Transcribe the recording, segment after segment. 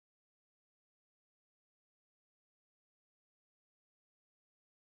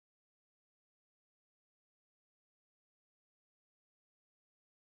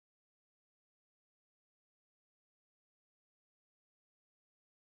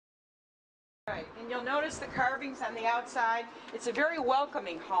And you'll notice the carvings on the outside. It's a very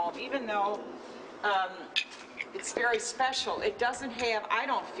welcoming home, even though it's very special. It doesn't have, I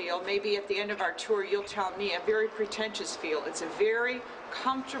don't feel, maybe at the end of our tour you'll tell me, a very pretentious feel. It's a very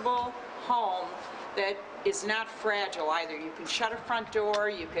comfortable home that is not fragile either. You can shut a front door,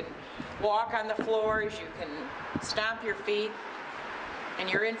 you can walk on the floors, you can stomp your feet, and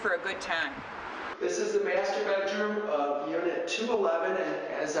you're in for a good time. This is the master bedroom of Unit 211, and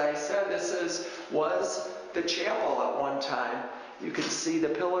as I said, was the chapel at one time. You can see the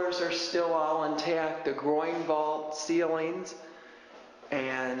pillars are still all intact, the groin vault ceilings,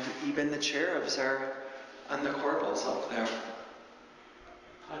 and even the cherubs are on the corbels up there.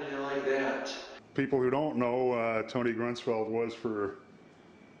 How do you like that? People who don't know, Tony Grunsfeld was for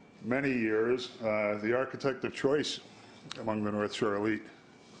many years the architect of choice among the North Shore elite.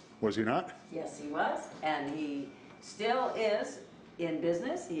 Was he not? Yes, he was, and he still is in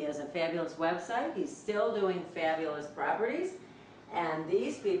business. He has a fabulous website. He's still doing fabulous properties, and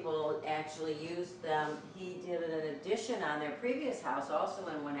these people actually used them. He did an addition on their previous house, also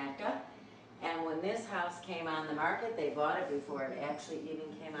in Winnetka, and when this house came on the market, they bought it before it actually even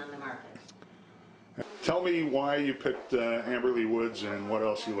came on the market. Tell me why you picked Amberley Woods and what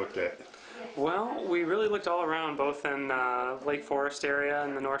else you looked at. Well, we really looked all around, both in Lake Forest area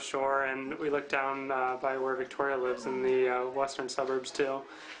and the North Shore, and we looked down by where Victoria lives in the western suburbs too.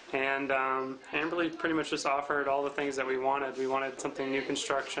 And Amberley pretty much just offered all the things that we wanted. We wanted something new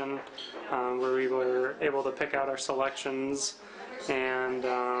construction, where we were able to pick out our selections, and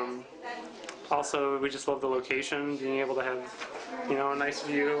also we just love the location, being able to have, you know, a nice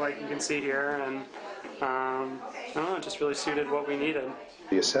view like you can see here, and I don't know, it just really suited what we needed.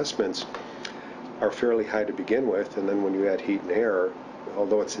 The assessments are fairly high to begin with, and then when you add heat and air,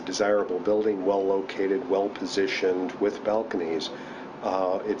 although it's a desirable building, well located, well positioned, with balconies,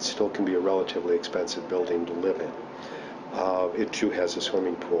 it still can be a relatively expensive building to live in. It too has a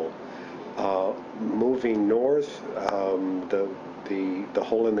swimming pool. Moving north, the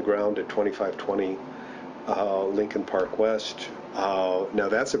hole in the ground at 2520 Lincoln Park West, now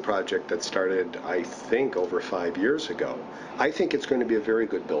that's a project that started, I think, over 5 years ago. I think it's going to be a very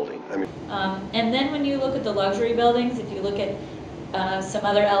good building. I mean, and then when you look at the luxury buildings, if you look at some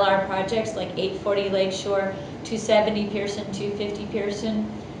other LR projects like 840 Lakeshore, 270 Pearson, 250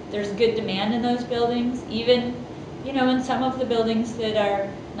 Pearson, there's good demand in those buildings. Even, you know, in some of the buildings that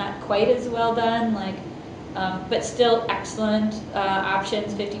are not quite as well done, like, but still excellent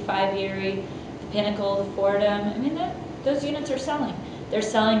options, 55 Erie, the Pinnacle, the Fordham. I mean, those units are selling. They're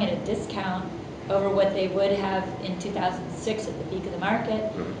selling at a discount over what they would have in 2006 at the peak of the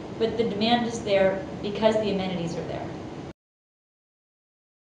market, but the demand is there because the amenities are there.